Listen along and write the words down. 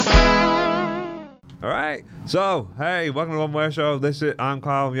All right. So, hey, welcome to One Way Show. I'm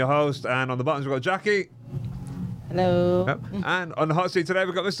Kyle, I'm your host, and on the buttons we've got Jackie. Hello. Yep. And on the hot seat today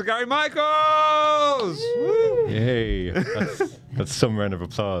we've got Mr. Gary Michaels. Woo! Yay! That's some round of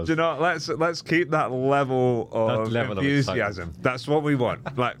applause. Do you know, let's keep that level of enthusiasm. That's what we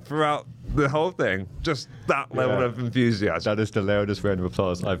want. Like throughout the whole thing, just that level of enthusiasm. That is the loudest round of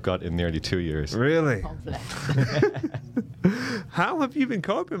applause I've got in nearly 2 years. Really? Oh, bless. How have you been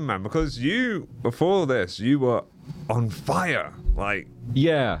coping, man? Because before this, you were on fire. Like,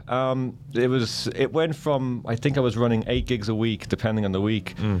 Yeah, it went from, I think I was running 8 gigs a week, depending on the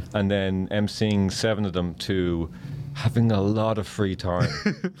week, and then emceeing 7 of them, to having a lot of free time.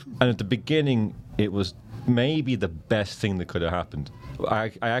 And at the beginning, it was maybe the best thing that could have happened.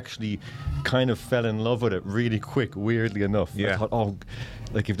 I actually kind of fell in love with it really quick, weirdly enough. Yeah. I thought,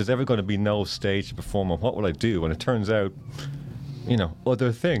 like, if there's ever going to be no stage to perform on, what will I do? And it turns out,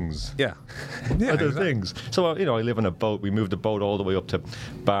 other things. yeah. Other things. So, I live on a boat. We moved the boat all the way up to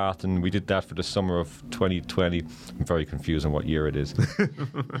Bath, and we did that for the summer of 2020. I'm very confused on what year it is.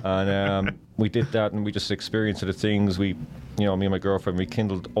 And we did that, and we just experienced the things. Me and my girlfriend, we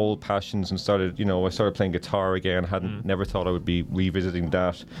kindled old passions and started, I started playing guitar again. Never thought I would be revisiting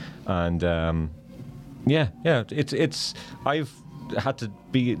that. And, I've had to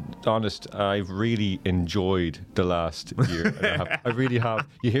be honest, I've really enjoyed the last year. I really have.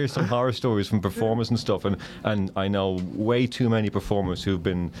 You hear some horror stories from performers and stuff, and I know way too many performers who've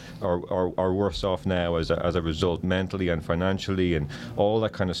been are worse off now as a result, mentally and financially and all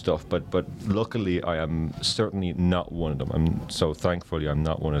that kind of stuff. But luckily, I am certainly not one of them. Thankfully I'm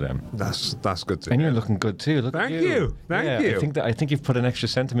not one of them. That's good to And hear. you're looking good too. Look Thank at you. Thank you. I think you've put an extra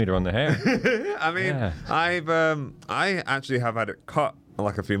centimeter on the hair. I mean, Yeah. I actually have had it cut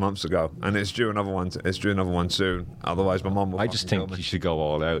like a few months ago, and it's due another one. It's due another one soon. Otherwise, my mum will. I just think you should go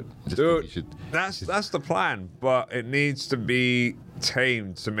all out. Dude, that's the plan, but it needs to be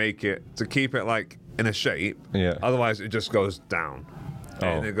tamed to keep it like in a shape. Yeah. Otherwise, it just goes down,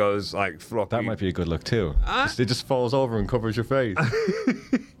 and it goes like floppy. That might be a good look too. It just falls over and covers your face.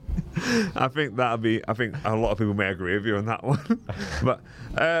 I think a lot of people may agree with you on that one. But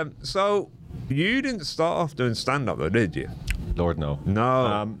so you didn't start off doing stand-up though, did you? Lord, no.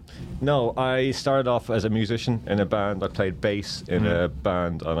 No. No, I started off as a musician in a band. I played bass in a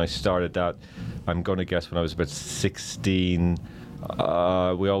band, and I started that, I'm going to guess, when I was about 16.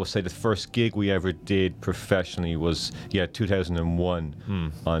 We always say the first gig we ever did professionally was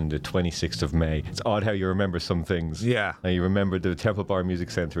 2001 on the 26th of May. It's odd how you remember some things. Yeah. And you remember the Temple Bar Music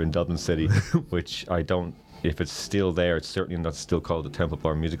Centre in Dublin City, which I don't, if it's still there, it's certainly not still called the Temple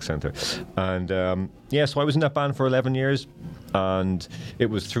Bar Music Centre. And so I was in that band for 11 years, and it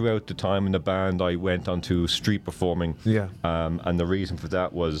was throughout the time in the band I went on to street performing. Yeah. And the reason for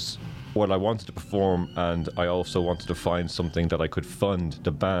that was, well, I wanted to perform, and I also wanted to find something that I could fund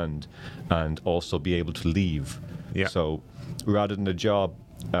the band and also be able to leave. Yeah. So rather than a job,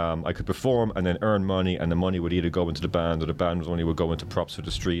 I could perform and then earn money, and the money would either go into the band or the band's money would go into props for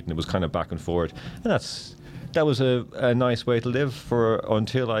the street, and it was kind of back and forth. And that was a nice way to live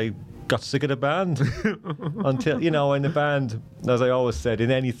until I got sick of the band. Until, in the band, as I always said, in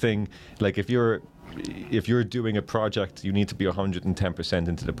anything, like if you're doing a project, you need to be 110%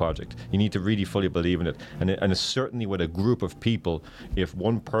 into the project. You need to really fully believe in it. And certainly with a group of people, if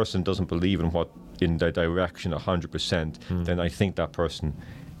one person doesn't believe in the direction 100%, then I think that person,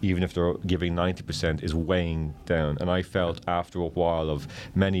 even if they're giving 90%, is weighing down. And I felt after a while of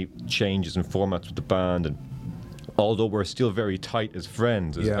many changes in formats with the band, and although we're still very tight as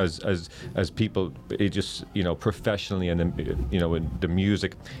friends, as people, it just, professionally and then, in the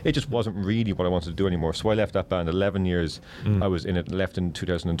music, it just wasn't really what I wanted to do anymore. So I left that band. 11 years I was in it, left in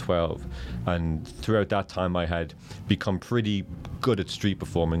 2012. And throughout that time I had become pretty good at street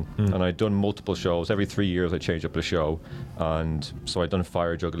performing, and I'd done multiple shows. Every 3 years I changed up a show. And so I'd done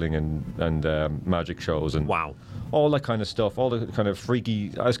fire juggling and magic shows and all that kind of stuff, all the kind of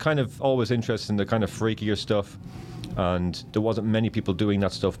freaky. I was kind of always interested in the kind of freakier stuff, and there wasn't many people doing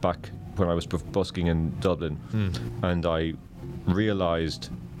that stuff back when I was busking in Dublin. And I realised,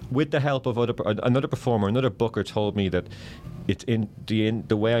 with the help of another performer, another booker told me that it's in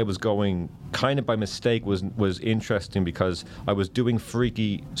the way I was going, kind of by mistake, was interesting, because I was doing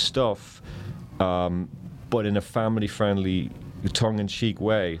freaky stuff, but in a family-friendly, tongue-in-cheek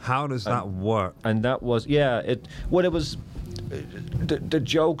way. How does that work? And that was, the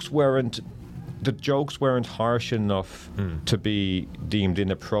jokes weren't harsh enough to be deemed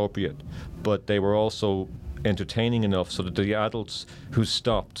inappropriate, but they were also entertaining enough so that the adults who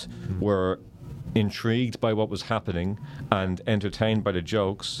stopped were intrigued by what was happening and entertained by the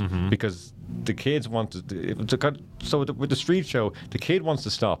jokes because the kids wanted with the street show, the kid wants to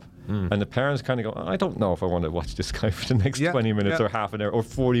stop and the parents kind of go, I don't know if I want to watch this guy for the next 20 minutes or half an hour or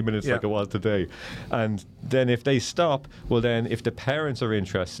 40 minutes like it was today. And then if they stop, well then if the parents are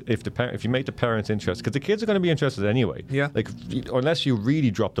interested, if you make the parents interested, because the kids are going to be interested anyway. Like unless you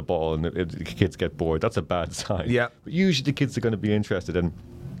really drop the ball and the kids get bored, that's a bad sign. But usually the kids are going to be interested, and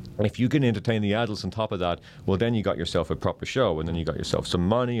if you can entertain the adults on top of that, well, then you got yourself a proper show, and then you got yourself some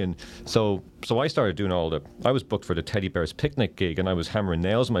money. And so I started doing I was booked for the Teddy Bears Picnic gig, and I was hammering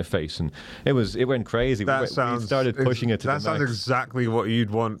nails in my face, and it went crazy. We started pushing it to the max. That sounds exactly what you'd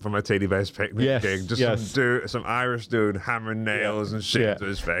want from a Teddy Bears Picnic gig. Just some Irish dude hammering nails and shit into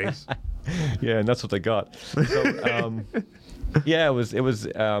his face. And that's what they got.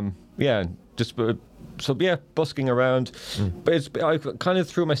 So, busking around. But I kind of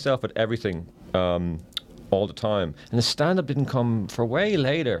threw myself at everything all the time. And the stand-up didn't come for way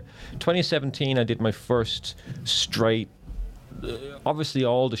later. 2017, I did my first straight... obviously,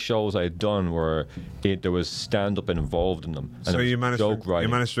 all the shows I had done there was stand-up involved in them. So you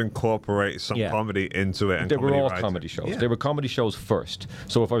managed to incorporate some comedy into it. And they were all comedy shows. They were comedy shows first.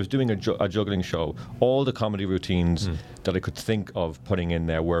 So if I was doing a juggling show, all the comedy routines that I could think of putting in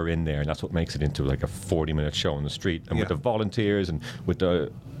there were in there, and that's what makes it into like a 40-minute show on the street. And with the volunteers and with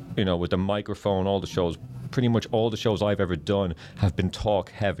the microphone, pretty much all the shows I've ever done have been talk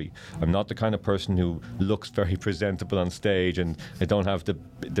heavy. I'm not the kind of person who looks very presentable on stage, and I don't have the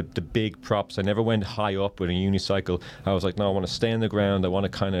big props. I never went high up with a unicycle. I was like, no, I want to stay on the ground. I want to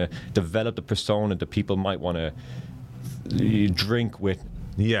kind of develop the persona that people might want to drink with.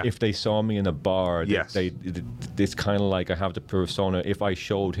 If they saw me in a bar, it's kind of like I have the persona. If I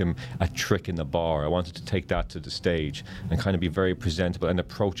showed him a trick in the bar, I wanted to take that to the stage and kind of be very presentable, and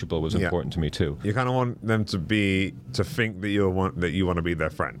approachable was important to me too. You kind of want them to think that you want to be their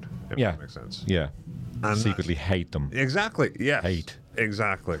friend. If that makes sense. And secretly hate them. Exactly. Yes. Hate.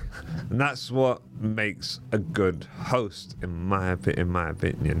 Exactly. And that's what makes a good host, in my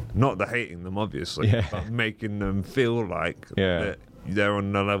opinion. Not the hating them, obviously, but making them feel like that they're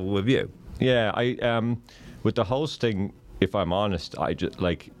on the level with you. I with the hosting, if I'm honest, I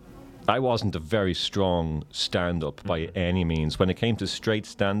wasn't a very strong stand-up by any means. When it came to straight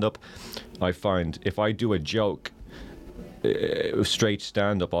stand-up, I find if I do a joke, straight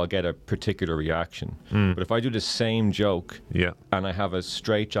stand-up, I'll get a particular reaction. But if I do the same joke and I have a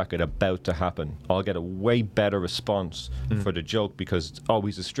straitjacket about to happen, I'll get a way better response for the joke because,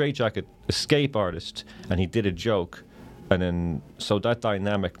 he's a straitjacket escape artist and he did a joke. And then, so that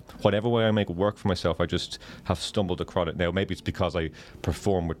dynamic, whatever way I make it work for myself, I just have stumbled across it now. Maybe it's because I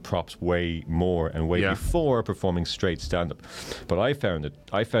perform with props way more and way before performing straight stand-up. But I found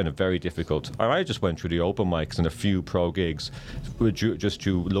it very difficult. I just went through the open mics and a few pro gigs, just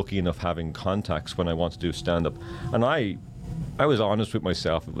through lucky enough having contacts when I want to do stand-up. And I was honest with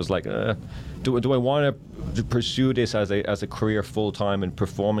myself. It was like, do I want to pursue this as a career full time in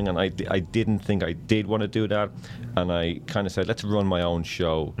performing? And I didn't think I did want to do that. And I kind of said, let's run my own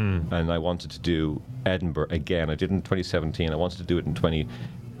show. And I wanted to do Edinburgh again. I did it in 2017. I wanted to do it in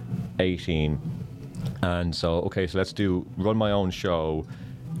 2018. And so let's run my own show,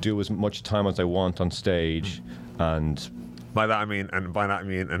 do as much time as I want on stage, and by that I mean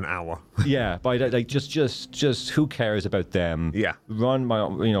an hour. By that, just who cares about them? Run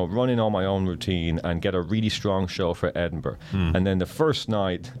in on my own routine and get a really strong show for Edinburgh. And then the first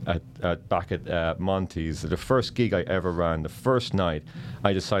night back at Monty's, the first gig I ever ran, the first night,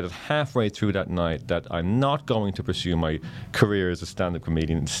 I decided halfway through that night that I'm not going to pursue my career as a stand-up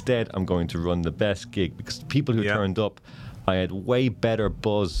comedian. Instead, I'm going to run the best gig because the people who turned up, I had way better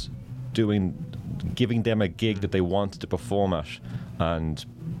buzz giving them a gig that they wanted to perform at, and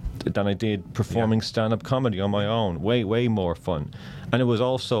than I did performing stand-up comedy on my own. Way more fun. And it was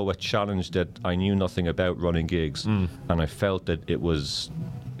also a challenge that I knew nothing about running gigs, and I felt that it was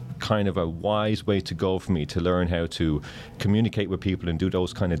kind of a wise way to go for me to learn how to communicate with people and do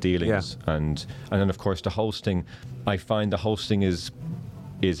those kind of dealings. And then of course the hosting, I find the hosting is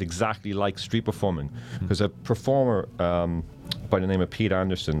exactly like street performing, because a performer by the name of Pete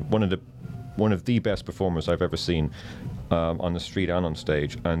Anderson, one of the best performers I've ever seen on the street and on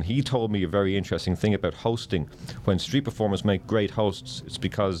stage. And he told me a very interesting thing about hosting. When street performers make great hosts, it's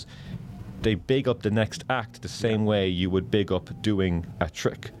because they big up the next act the same way you would big up doing a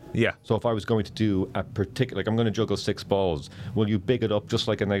trick. So if I was going to do a particular, I'm going to juggle 6 balls, well, you big it up just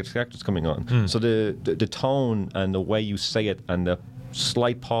like a next act that's coming on. So the tone and the way you say it and the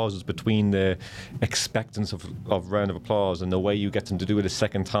slight pauses between the expectance of round of applause and the way you get them to do it a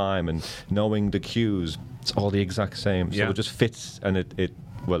second time and knowing the cues, it's all the exact same. So it just fits, and it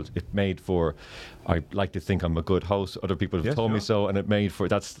made for, I like to think I'm a good host. Other people have told me so, and it made for,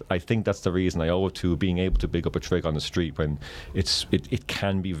 I think that's the reason I owe it to being able to big up a trig on the street when it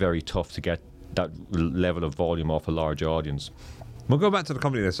can be very tough to get that level of volume off a large audience. We'll go back to the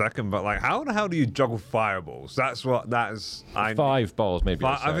comedy in a second, but like, how the hell do you juggle fireballs? That's what that is. Five balls, maybe.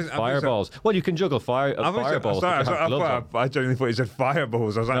 Fireballs. Well, you can juggle fireballs. I genuinely thought you said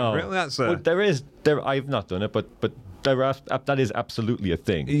fireballs. I was like, no. Really? That's well, there. I've not done it, but that is absolutely a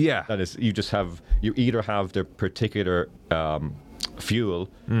thing. Yeah. That is, you either have the particular fuel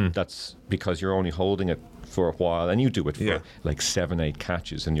that's because you're only holding it for a while and you do it for like 7-8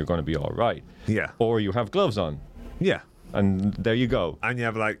 catches and you're going to be all right. Yeah. Or you have gloves on. Yeah. And there you go. And you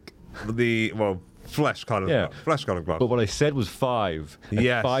have like flesh-colored gloves. But what I said was 5.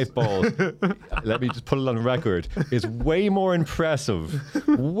 Yes. 5 balls. Let me just put it on record. Is way more impressive.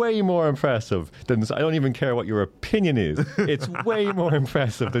 Way more impressive than. I don't even care what your opinion is. It's way more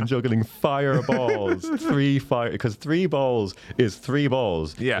impressive than juggling fireballs. 3 fire, because 3 balls is 3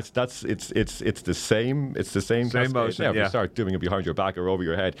 balls. Yeah. It's the same. It's the same. Same motion. If you start doing it behind your back or over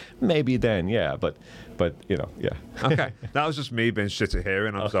your head, maybe then, but Okay, that was just me being shit at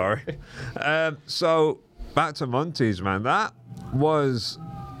hearing. I'm sorry. So back to Monty's, man. That was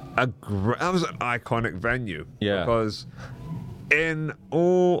an iconic venue. Yeah. Because in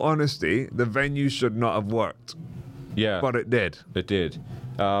all honesty, the venue should not have worked. Yeah. But it did. It did.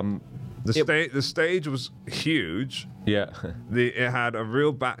 The stage was huge. Yeah. It had a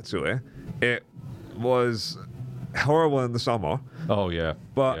real back to it. It was horrible in the summer. Oh yeah.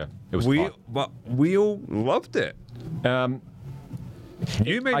 But it was hot. We all loved it.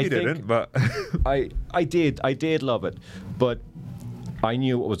 You maybe didn't, but I did love it, but I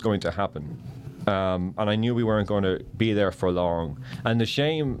knew what was going to happen, and I knew we weren't going to be there for long. And the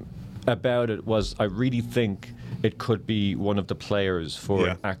shame about it was, I really think it could be one of the players for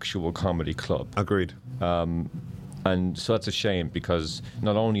an actual comedy club. Agreed. And so that's a shame, because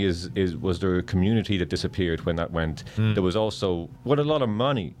not only was there a community that disappeared when that went, there was also a lot of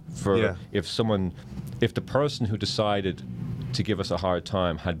money for if the person who decided to give us a hard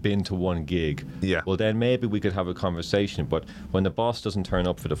time had been to one gig, well then maybe we could have a conversation. But when the boss doesn't turn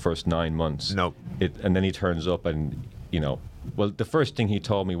up for the first 9 months, and then he turns up and the first thing he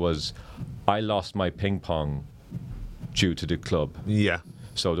told me was, I lost my ping pong due to the club. Yeah.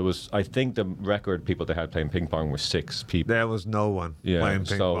 So there was, I think the record people they had playing ping pong were 6 people. There was no one playing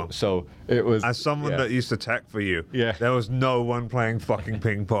ping pong. So it was. As someone that used to tech for you, there was no one playing fucking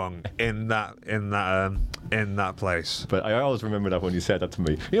ping pong in that place. But I always remember that when you said that to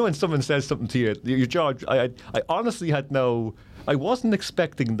me. When someone says something to you, your jaw. I honestly had no. I wasn't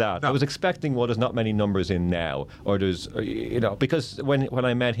expecting that. No. I was expecting, there's not many numbers in now, or there's, because when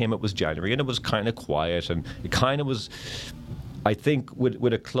I met him, it was January and it was kind of quiet, and it kind of was. I think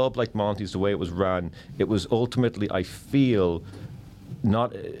with a club like Monty's, the way it was run, it was ultimately, I feel,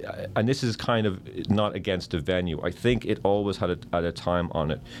 not, and this is kind of not against the venue, I think it always had a time on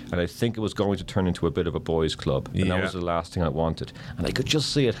it, and I think it was going to turn into a bit of a boys' club, and that was the last thing I wanted, and I could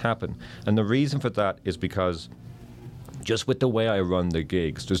just see it happen. And the reason for that is because just with the way I run the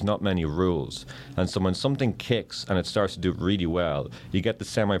gigs, there's not many rules. And so when something kicks and it starts to do really well, you get the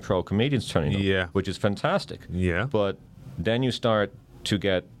semi-pro comedians turning up, which is fantastic. Yeah. But then you start to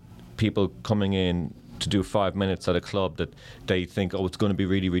get people coming in to do 5 minutes at a club that they think, it's going to be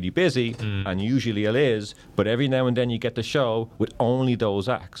really, really busy, and usually it is, but every now and then you get the show with only those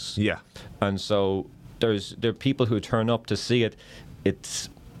acts. Yeah. And so there are people who turn up to see it. It's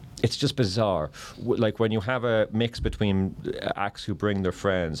just bizarre. Like when you have a mix between acts who bring their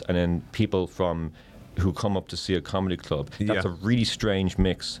friends and then people who come up to see a comedy club, that's a really strange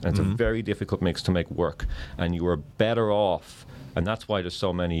mix, and it's a very difficult mix to make work, and you are better off, and that's why there's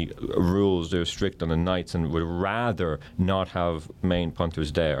so many rules. They're strict on the nights and would rather not have main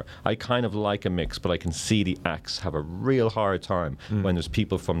punters there. I kind of like a mix, but I can see the acts have a real hard time when there's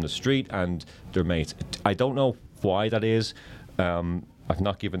people from the street and their mates. I don't know why that is. I've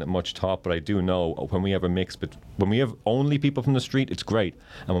not given it much thought, but I do know when we have a mix, but when we have only people from the street, it's great.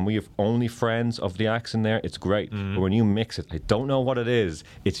 And when we have only friends of the acts in there, it's great. But when you mix it, I don't know what it is.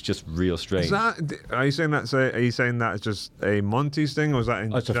 It's just real strange. Are you saying that it's just a Monty's thing, or is that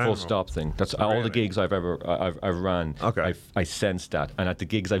in It's general? A full stop thing. That's all the gigs I've ran. Okay. I sense that. And at the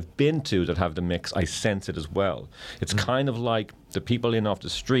gigs I've been to that have the mix, I sense it as well. It's kind of like the people in off the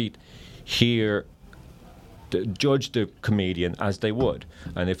street here judge the comedian as they would,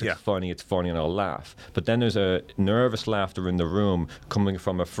 and if it's funny, it's funny, and I'll laugh. But then there's a nervous laughter in the room coming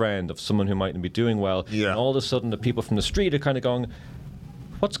from a friend of someone who mightn't be doing well, and all of a sudden the people from the street are kind of going,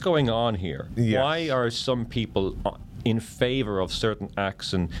 "What's going on here? Why are some people in favor of certain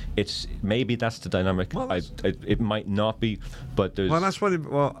acts?" And it's maybe that's the dynamic. Well, it might not be, but there's. Well, that's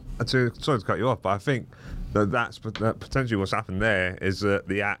what. Sorry to cut you off, but I think that's potentially what's happened there is that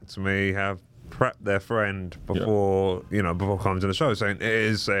the act may have prepped their friend before before coming to the show, saying it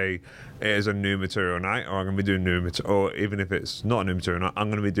is a new material night, or I'm going to be doing new material, or even if it's not a new material night, I'm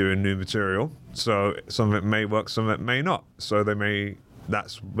going to be doing new material. So some of it may work, some of it may not. So they may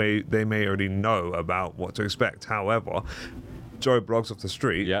already know about what to expect. However, Joe Bloggs off the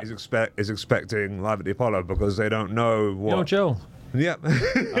street is expecting Live at the Apollo because they don't know what. No, Joe. Yeah.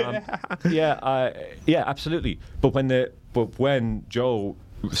 Absolutely. But when Joe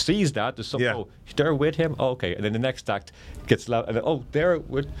sees that, there's some they're with him. Oh, okay, and then the next act gets loud, and then, they're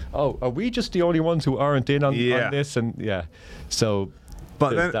with. Oh, are we just the only ones who aren't in on this? And so.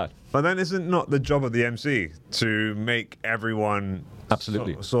 But then isn't not the job of the MC to make everyone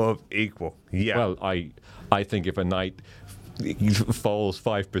absolutely sort of equal? Yeah. Well, I think if a night falls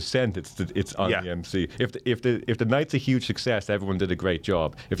 5%, it's on the MC. If the night's a huge success, everyone did a great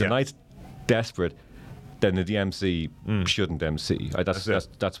job. If the night's desperate, then the MC shouldn't MC.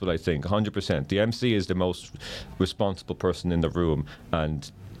 That's what I think. 100%. The MC is the most responsible person in the room,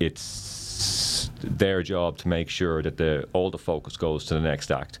 and it's their job to make sure that all the focus goes to the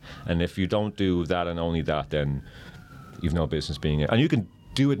next act. And if you don't do that and only that, then you've no business being it. And you can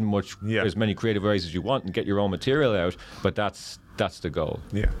do it in as many creative ways as you want and get your own material out, but that's the goal.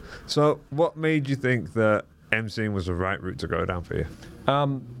 Yeah. So what made you think that MCing was the right route to go down for you?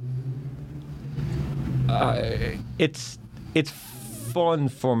 It's fun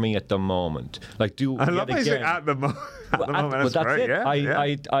for me at the moment. Like, I love how you say at the moment. That's it.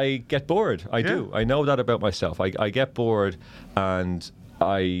 Yeah. I get bored. I do. I know that about myself. I get bored, and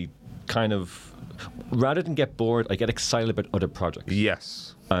I kind of, rather than get bored, I get excited about other projects.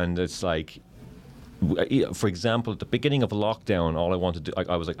 Yes. And it's like, for example, at the beginning of lockdown, all I wanted to do,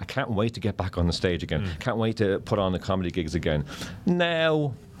 I was like, I can't wait to get back on the stage again. Can't wait to put on the comedy gigs again.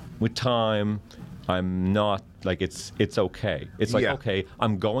 Now, with time, I'm not, like, it's okay. It's like, okay,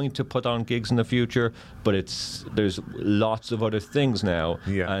 I'm going to put on gigs in the future, but there's lots of other things now.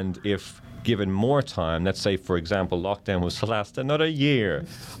 Yeah. And if given more time, let's say, for example, lockdown was to last another year,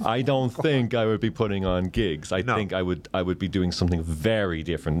 I don't think I would be putting on gigs. I think I would be doing something very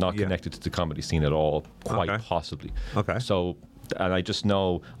different, not connected to the comedy scene at all, quite possibly. Okay. So, and I just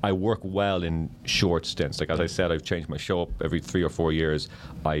know I work well in short stints. Like, as I said, I've changed my show up every 3 or 4 years.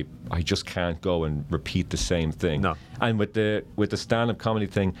 I just can't go and repeat the same thing. No. And with the stand-up comedy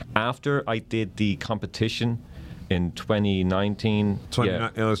thing, after I did the competition in 2019.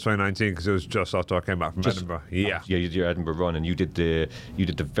 It was 2019 because it was just after I came back from Edinburgh. Yeah, you did your Edinburgh run, and you did the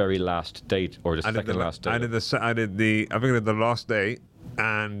very last date or the second last date. I did the last date,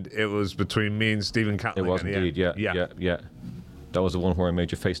 and it was between me and Stephen Catlin. It was indeed, yeah. That was the one where I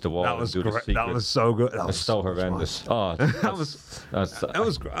made you face the wall. That was great. That was so good. That was so horrendous. Oh, it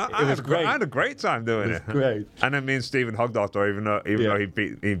was great. I had a great time doing it. Great. And then me and Stephen hugged after, even though he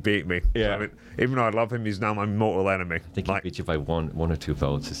beat me. Yeah. So, I mean, even though I love him, he's now my mortal enemy. I think he beat you by one or two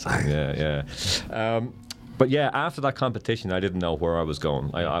votes or something. Yeah. But yeah, after that competition, I didn't know where I was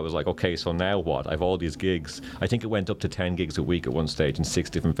going. I was like, okay, so now what? I have all these gigs. I think it went up to 10 gigs a week at one stage in 6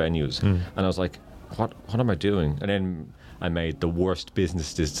 different venues. And I was like, what am I doing? And then I made the worst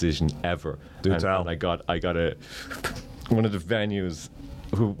business decision ever. And I got one of the venues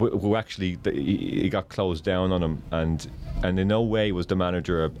who actually he got closed down on him, and in no way was the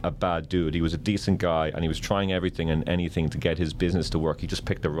manager a bad dude. He was a decent guy, and he was trying everything and anything to get his business to work. He just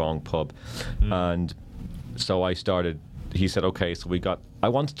picked the wrong pub, and so he said, okay, so I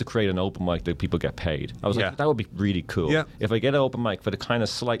wanted to create an open mic that people get paid. I was like, that would be really cool. Yeah. If I get an open mic for the kind of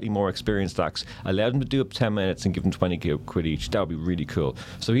slightly more experienced acts, allow them to do up 10 minutes and give them 20 quid each, that would be really cool.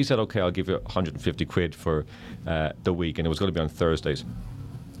 So he said, okay, I'll give you 150 quid for the week, and it was going to be on Thursdays.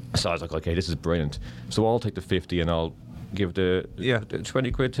 So I was like, okay, this is brilliant. So I'll take the 50 and I'll give the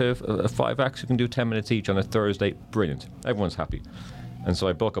 20 quid to 5 acts who can do 10 minutes each on a Thursday. Brilliant. Everyone's happy. And so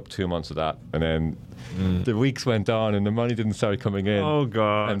I booked up 2 months of that, and then the weeks went on, and the money didn't start coming in. Oh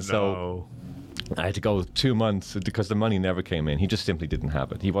God! And so I had to go 2 months because the money never came in. He just simply didn't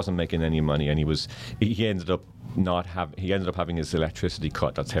have it. He wasn't making any money, and he ended up having his electricity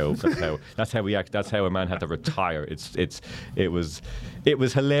cut. That's how a man had to retire. It was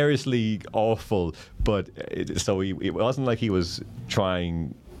hilariously awful, but it wasn't like he was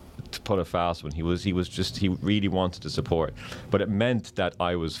trying put a fast one. He really wanted to support, but it meant that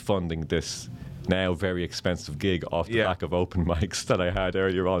I was funding this now very expensive gig off the back of open mics that I had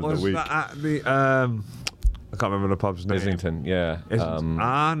earlier on in the week. Was that at the I can't remember the pub's name. Islington, yeah. No,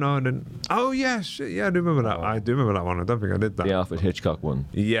 I didn't. Oh, yeah, shit, yeah, I do remember that. I do remember that one. I don't think I did that. The Alfred Hitchcock one.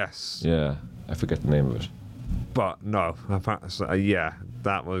 Yes. Yeah, I forget the name of it. But no, yeah,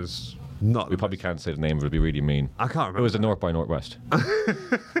 that was not. We probably can't say the name of it. It'd be really mean. I can't remember. It was the North by Northwest.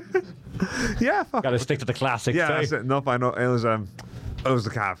 Yeah, fuck. Gotta stick to the classics. Yeah, eh? that's it. North by North. It was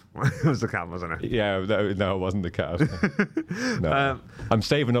the cab. It was the cab, wasn't it? Yeah, no, it wasn't the cab. No. I'm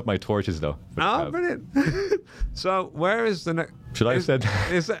saving up my torches though. Oh, brilliant. So, where is the next? Should I have said?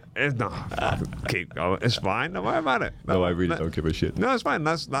 No, keep going. It's fine. Don't worry about it. No, I really don't give a shit. No, it's fine.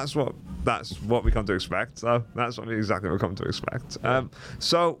 That's what we come to expect. So that's exactly what we come to expect.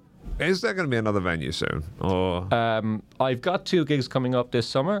 So, is there going to be another venue soon? Or I've got 2 gigs coming up this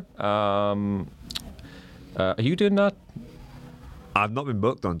summer. Are you doing that? I've not been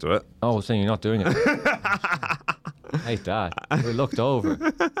booked onto it. Oh, saying you're not doing it. I hate that. We looked over.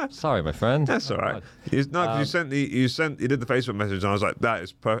 Sorry, my friend. That's all right. You did the Facebook message, and I was like,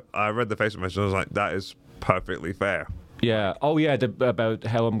 I read the Facebook message, and I was like, that is perfectly fair. Yeah. Oh, yeah. About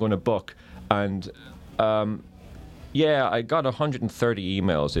how I'm going to book, and yeah, I got 130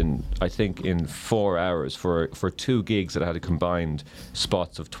 emails in 4 hours for 2 gigs that I had a combined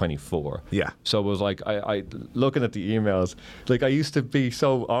spots of 24. Yeah. So it was like, I looking at the emails, like I used to be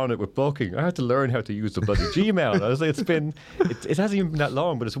so on it with booking. I had to learn how to use the bloody Gmail. I was like, it hasn't even been that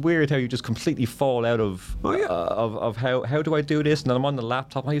long, but it's weird how you just completely fall out of how do I do this? And I'm on the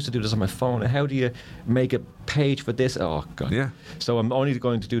laptop. I used to do this on my phone. How do you make a page for this? Oh God. Yeah. So I'm only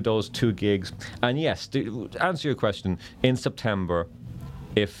going to do those 2 gigs. And yes, to answer your question, in September,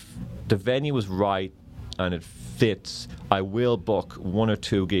 if the venue is right and it fits, I will book 1 or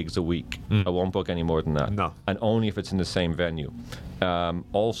 2 gigs a week. I won't book any more than that. No. And only if it's in the same venue.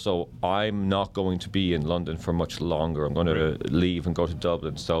 Also, I'm not going to be in London for much longer. I'm going to leave and go to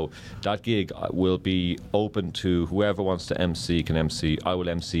Dublin. So that gig will be open to whoever wants to MC can MC. I will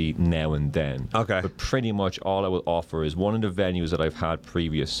MC now and then. Okay. But pretty much all I will offer is one of the venues that I've had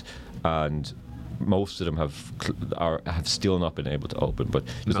previous, and most of them have still not been able to open, but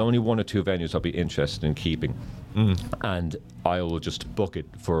there's only 1 or 2 venues I'll be interested in keeping, and I will just book it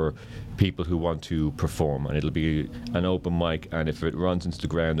for people who want to perform, and it'll be an open mic, and if it runs into the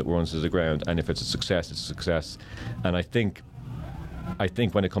ground, it runs into the ground, and if it's a success, it's a success. And I think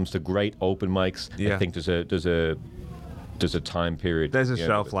when it comes to great open mics, I think there's a time period. There's a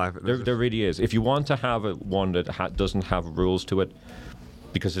shelf life. There really is. If you want to have one that doesn't have rules to it,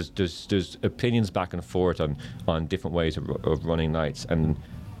 because there's opinions back and forth on different ways of running nights, and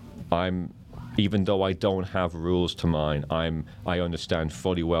even though I don't have rules to mine, I understand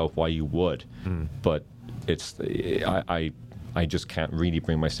fully well why you would, but I just can't really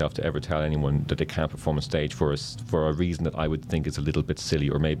bring myself to ever tell anyone that they can't perform on stage for a reason that I would think is a little bit silly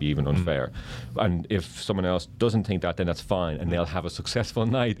or maybe even unfair. And if someone else doesn't think that, then that's fine, and they'll have a successful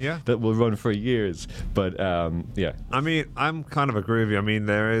night that will run for years. But yeah. I mean, I'm kind of agree with you. I mean,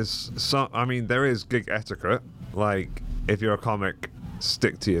 there is gig etiquette. Like, if you're a comic,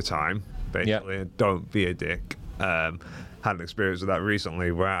 stick to your time, basically, and don't be a dick. Had an experience with that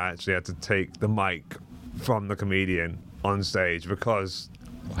recently where I actually had to take the mic from the comedian on stage because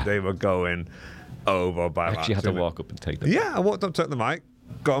they were going over by I actually had to walk up and take them. Yeah, I walked up, took the mic,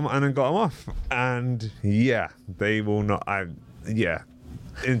 got them, and then got them off. And yeah, they will not. It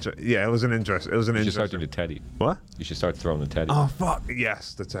was an interest. It was an interest. You should start doing the teddy. What? You should start throwing the teddy. Oh fuck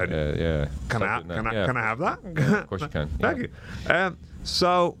yes, the teddy. Yeah. Can I have that? Yeah, of course you can. Thank you.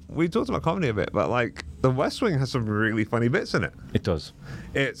 So we talked about comedy a bit, but like the West Wing has some really funny bits in it. It does.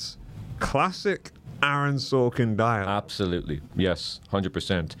 It's classic Aaron Sorkin dialogue. Absolutely. Yes,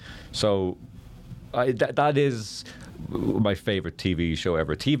 100%. So that is my favorite TV show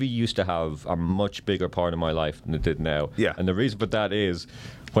ever. TV used to have a much bigger part of my life than it did now. Yeah. And the reason for that is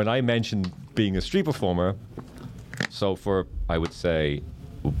when I mentioned being a street performer, so for, I would say,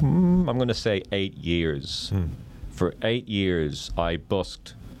 I'm going to say 8 years. For 8 years, I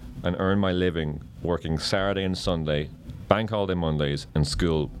busked and earned my living working Saturday and Sunday, bank holiday Mondays, and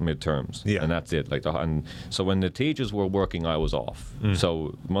school midterms. Yeah. And that's it. And so when the teachers were working, I was off.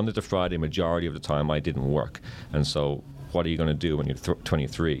 So Monday to Friday, majority of the time, I didn't work. And so what are you going to do when you're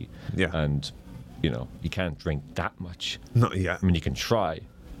 23? Yeah. And, you can't drink that much. Not yet. I mean, you can try,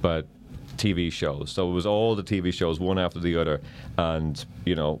 but TV shows. So it was all the TV shows, one after the other. And,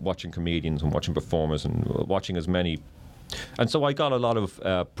 watching comedians and watching performers and watching as many. And so I got a lot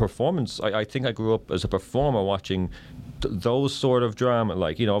of performance. I think I grew up as a performer watching those sort of drama,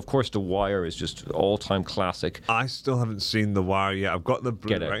 like, you know, of course, The Wire is just all-time classic. I still haven't seen The Wire yet. I've got the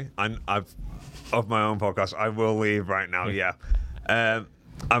Blu-ray, and I've of my own podcast. I will leave right now. Yeah,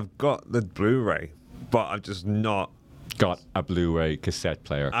 I've got the Blu-ray, but I've just not got a Blu-ray cassette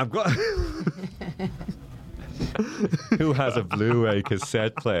player. I've got. Who has a Blu-ray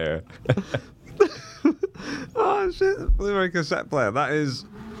cassette player? Oh shit! Blu-ray cassette player. That is.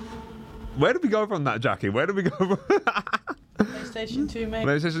 Where did we go from that, Jackie? Where did we go from? PlayStation 2, maybe.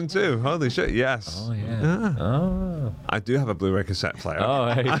 PlayStation 2. Holy shit! Yes. Oh yeah. Oh. I do have a Blu-ray cassette player. Oh,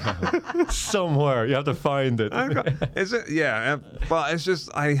 there you go. Somewhere you have to find it. Is it? Yeah, but it's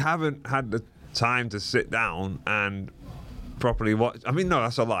just I haven't had the time to sit down and properly watch. I mean, no,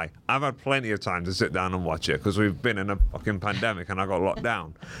 that's a lie. I've had plenty of time to sit down and watch it because we've been in a fucking pandemic and I got locked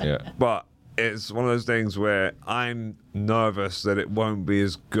down. Yeah. But it's one of those things where I'm nervous that it won't be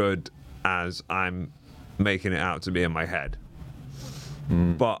as good as I'm making it out to be in my head.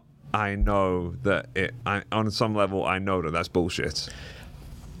 But I know that on some level, I know that that's bullshit.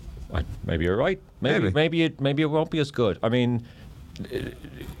 Maybe you're right. Maybe it won't be as good. I mean,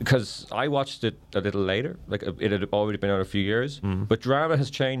 because I watched it a little later, like it had already been out a few years. But drama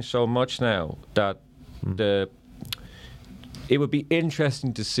has changed so much now that it would be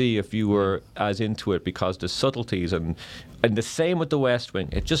interesting to see if you were as into it, because the subtleties and the same with The West Wing.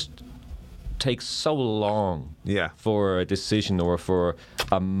 It just takes so long for a decision or for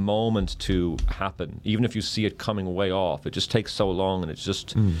a moment to happen. Even if you see it coming way off, it just takes so long, and it's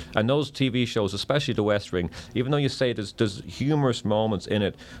just and those TV shows, especially The West Wing, even though you say there's humorous moments in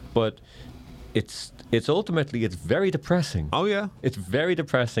it, but it's ultimately very depressing. Oh yeah, it's very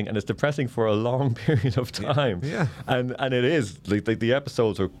depressing, and it's depressing for a long period of time. Yeah. And it is like the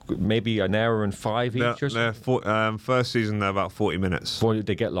episodes are maybe an hour and 5 each. First season they're about 40 minutes.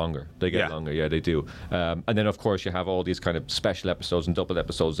 They get longer. Longer. Yeah, they do. And then of course you have all these kind of special episodes and double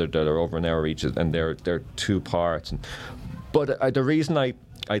episodes that are over an hour each, and they're 2 parts. But the reason I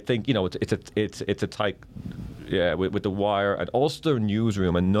think, you know, it's a tight. Yeah, with The Wire, and also The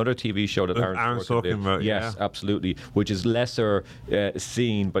Newsroom, another TV show that Aaron Sorkin wrote. Yes, absolutely, which is lesser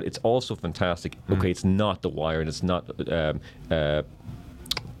seen, but it's also fantastic. Okay, it's not The Wire, and it's not The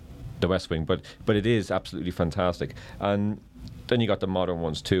West Wing, but it is absolutely fantastic. And then you got the modern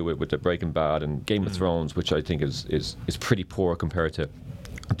ones too, with the Breaking Bad and Game of Thrones, which I think is pretty poor compared to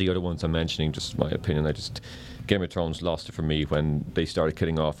the other ones I'm mentioning. Just my opinion. Game of Thrones lost it for me when they started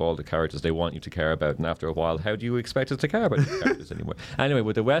killing off all the characters they want you to care about, and after a while, how do you expect us to care about these characters anymore? Anyway,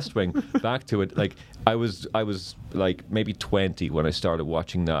 with The West Wing, back to it, like I was like maybe 20 when I started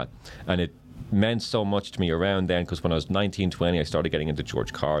watching that, and it meant so much to me around then, because when I was 19, 20, I started getting into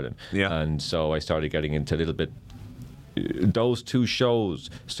George Carlin, and so I started getting into a little bit. Those 2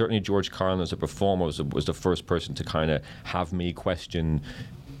 shows, certainly George Carlin as a performer was the first person to kind of have me question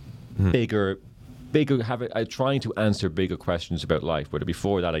bigger, trying to answer bigger questions about life, where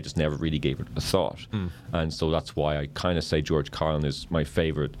before that I just never really gave it a thought. And so that's why I kind of say George Carlin is my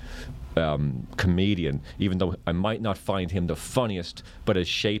favorite comedian, even though I might not find him the funniest, but is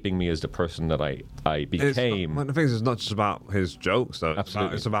shaping me as the person that I became. One of the things is not just about his jokes, though.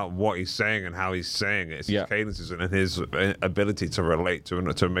 Absolutely. It's about what he's saying and how he's saying it. It's his cadences and his ability to relate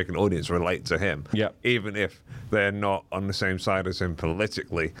to make an audience relate to him. Yeah. Even if they're not on the same side as him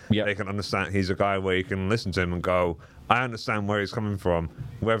politically, they can understand. He's a guy where you can listen to him and go, I understand where he's coming from.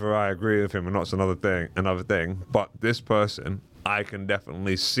 Whether I agree with him or not is another thing. But this person, I can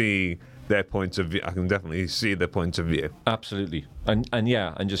definitely see their point of view. I can definitely see their point of view. Absolutely, and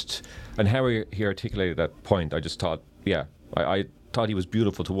how he articulated that point, I just thought, I thought he was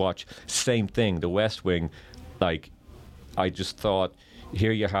beautiful to watch. Same thing, The West Wing, like I just thought,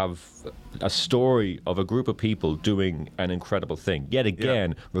 here you have a story of a group of people doing an incredible thing. Yet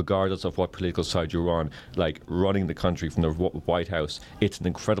again, regardless of what political side you're on, like running the country from the White House, it's an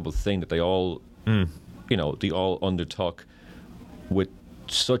incredible thing that they all, they all undertook with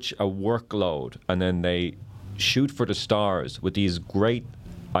such a workload, and then they shoot for the stars with these great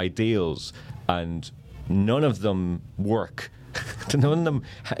ideals, and none of them work. None of them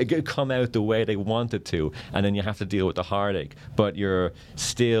come out the way they wanted to, and then you have to deal with the heartache. But you're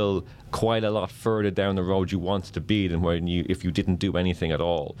still quite a lot further down the road you wanted to be than if you didn't do anything at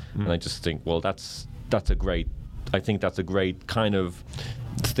all. And I just think, well, that's a great. I think that's a great kind of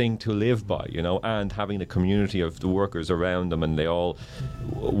thing to live by, and having the community of the workers around them, and they all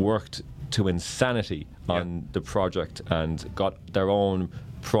worked to insanity on the project and got their own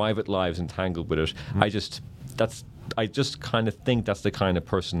private lives entangled with it. I just kind of think that's the kind of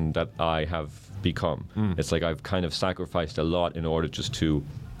person that I have become. It's like I've kind of sacrificed a lot in order just to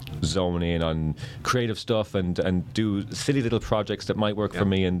zone in on creative stuff and do silly little projects that might work for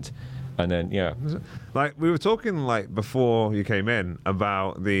me, and then like we were talking like before you came in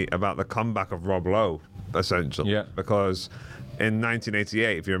about the comeback of Rob Lowe, essentially, because in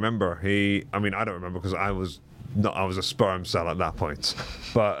 1988, if you remember, I don't remember because I was a sperm cell at that point,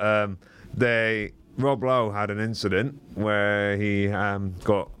 but Rob Lowe had an incident where he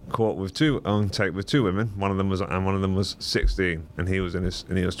got caught on tape with two women. One of them was 16, and he was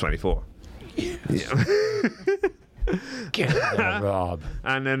 24. Yeah. Get it, Rob.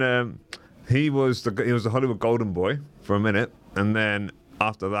 And then he was the Hollywood Golden Boy for a minute, and then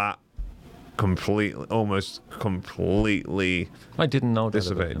after that, almost completely. I didn't know that.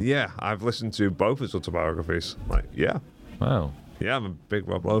 Dissipated. Yeah, I've listened to both his autobiographies. Wow. Yeah, I'm a big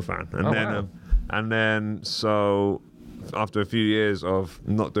Rob Lowe fan, and wow. And then, so after a few years of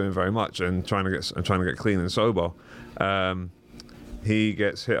not doing very much and trying to get clean and sober, he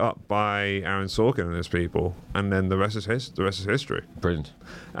gets hit up by Aaron Sorkin and his people, and then the rest is history. Brilliant.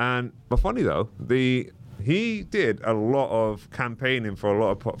 But funny though, he did a lot of campaigning for a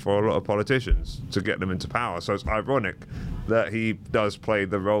lot of politicians to get them into power. So it's ironic that he does play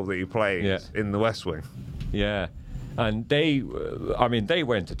the role that he plays in The West Wing. Yeah. And they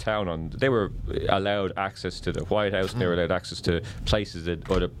went to town on. They were allowed access to the White House. And they were allowed access to places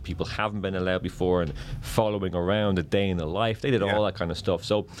that other people haven't been allowed before, and following around a day in the life. They did all that kind of stuff.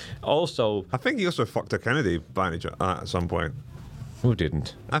 So, also, I think he also fucked a Kennedy at some point. Who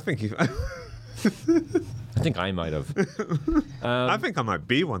didn't? I think he. I think I might have. I think I might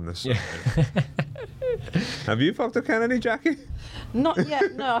be one this time. Have you fucked a Kennedy, Jackie? Not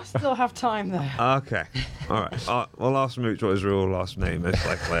yet. No, I still have time though. Okay. All right. We'll ask Mooch what his real last name is,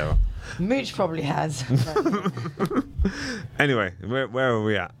 like Clara. Mooch probably has. Anyway, where are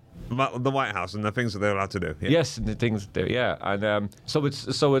we at? The White House and the things that they're allowed to do. Yeah. Yes, the things they do. Yeah, and so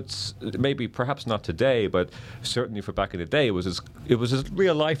it's maybe perhaps not today, but certainly for back in the day, it was as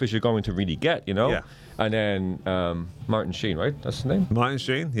real life as you're going to really get, you know. Yeah. And then Martin Sheen, right? That's his name. Martin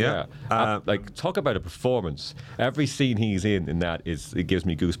Sheen. Yeah. Like, talk about a performance. Every scene he's in that it gives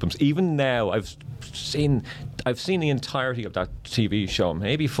me goosebumps. Even now, I've seen the entirety of that TV show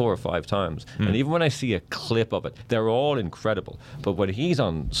maybe 4 or 5 times, and even when I see a clip of it, they're all incredible. But when he's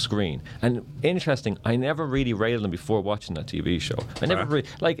on screen, and interesting, I never really rated him before watching that TV show. I never really,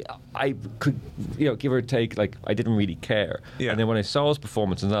 like, I could, give or take, like, I didn't really care. Yeah. And then when I saw his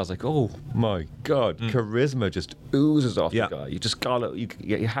performances, I was like, oh my God, charisma just oozes off the guy. You just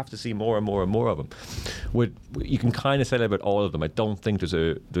you have to see more and more and more of him. You can kind of say that about all of them. I don't think there's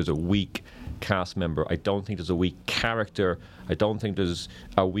a weak cast member. I don't think there's a weak character. I don't think there's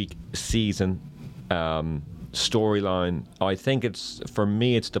a weak season. Storyline. I think for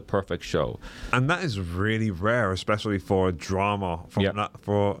me it's the perfect show, and that is really rare, especially for a drama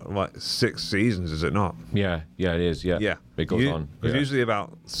for like 6 seasons, is it not? Yeah, it is. Yeah, it goes on. It's usually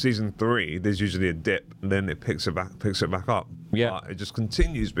about season 3. There's usually a dip, and then it picks it back up. Yeah, it just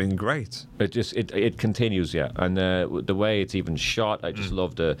continues being great. It continues, and the way it's even shot, I just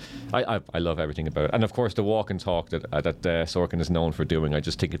love I love everything about it, and of course the walk and talk that Sorkin is known for doing. I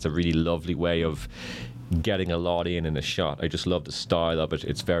just think it's a really lovely way of getting a lot in a shot. I just love the style of it.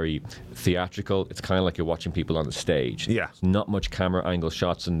 It's very theatrical. It's kind of like you're watching people on the stage. Yeah, it's not much camera angle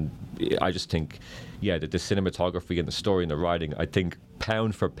shots, and I just think, the cinematography and the story and the writing, I think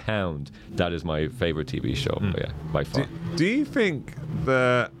pound for pound, that is my favorite TV show. By far. Do you think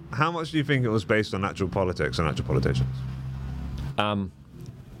how much do you think it was based on actual politics and actual politicians?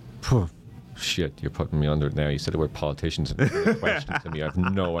 Shit, you're putting me under it now. You said the word politicians and the question to me. I have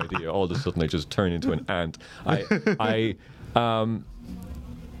no idea. All of a sudden, I just turned into an ant. I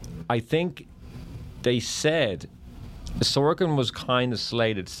think they said Sorkin was kind of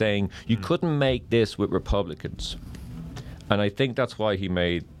slated, saying you couldn't make this with Republicans, and I think that's why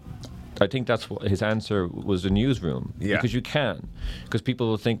I think that's what his answer was, the newsroom. Yeah. Because you can. Because people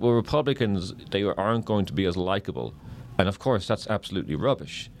will think, well, Republicans, they aren't going to be as likable. And of course, that's absolutely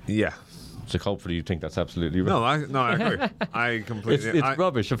rubbish. Yeah. So hopefully you think that's absolutely rubbish. No, I agree. I completely. It's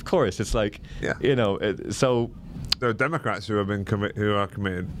rubbish, of course. It's like, so. There are Democrats who are convicted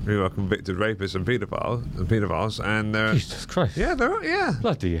rapists and pedophiles, and they're Jesus Christ. Yeah.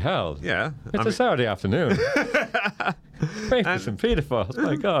 Bloody hell. Yeah. It's a Saturday afternoon. Rapists and pedophiles.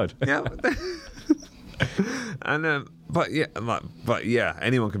 My God. Yeah. And but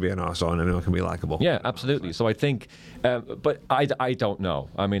anyone can be an arsehole and anyone can be likable. Yeah, absolutely. So I think, but I don't know.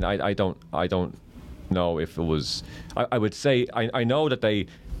 I mean, I don't know if it was. I would say I know that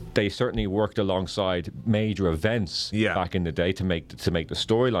they certainly worked alongside major events back in the day to make the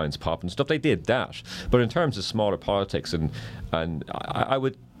storylines pop and stuff. They did that, but in terms of smaller politics and I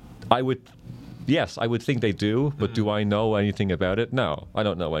would Yes, I would think they do, but do I know anything about it? No, I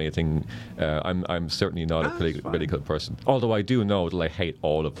don't know anything. I'm certainly not a political person. Although I do know that I hate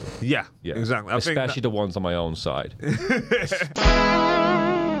all of them. Yeah, exactly. Especially the ones on my own side.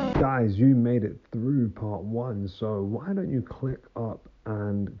 Guys, you made it through part 1, so why don't you click up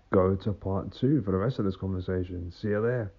and go to part 2 for the rest of this conversation. See you there.